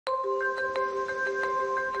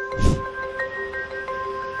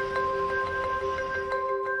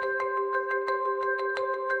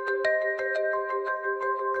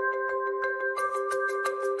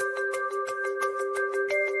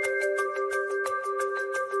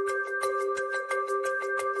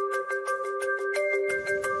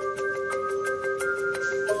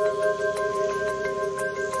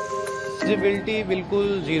Visibility बिल्कुल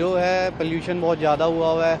zero है, pollution बहुत ज़्यादा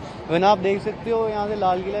हुआ है। वरना आप देख सकते हो यहाँ से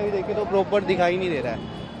लाल किला भी देखे तो प्रॉपर दिखाई नहीं दे रहा है,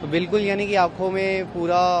 तो बिल्कुल यानी कि आँखों में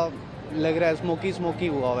पूरा लग रहा है स्मोकी स्मोकी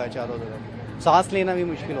हुआ है चारों तरफ, सांस लेना भी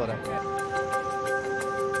मुश्किल हो रहा है।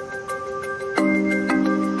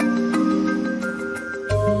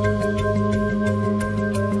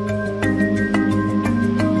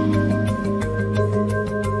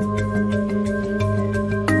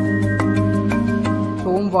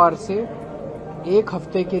 सोमवार से एक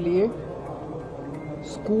हफ्ते के लिए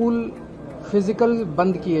स्कूल फिजिकल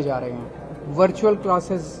बंद किए जा रहे हैं। वर्चुअल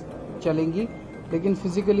क्लासेस चलेंगी लेकिन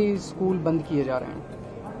फिजिकली स्कूल बंद किए जा रहे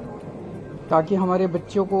हैं ताकि हमारे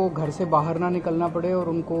बच्चों को घर से बाहर ना निकलना पड़े और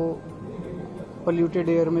उनको पोल्यूटेड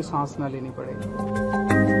एयर में सांस ना लेनी पड़े।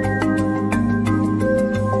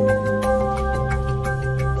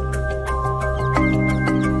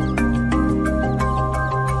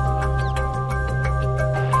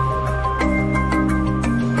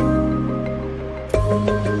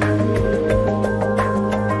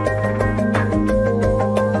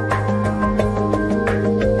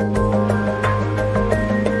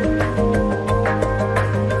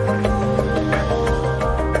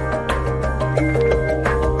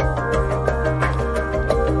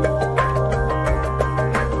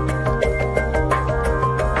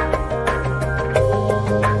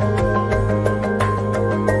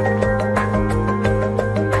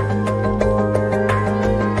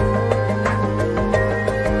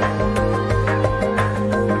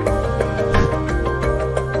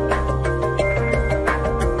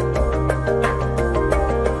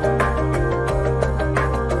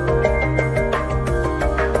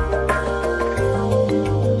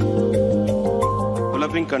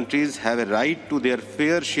 Developing countries have a right to their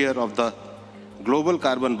fair share of the global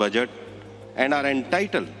carbon budget and are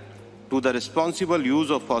entitled to the responsible use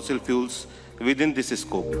of fossil fuels within this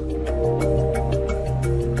scope.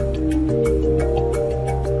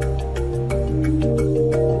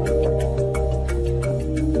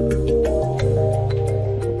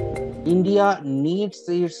 India needs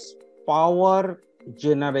its power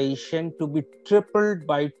generation to be tripled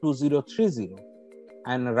by 2030.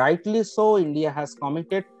 And rightly so, India has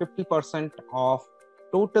committed 50% of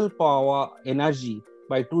total power energy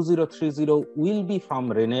by 2030 will be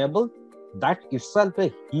from renewable. That itself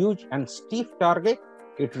a huge and steep target.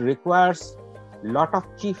 It requires a lot of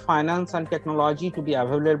cheap finance and technology to be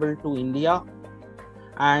available to India.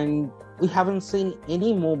 And we haven't seen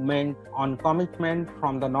any movement on commitment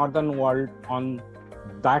from the northern world on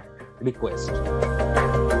that request.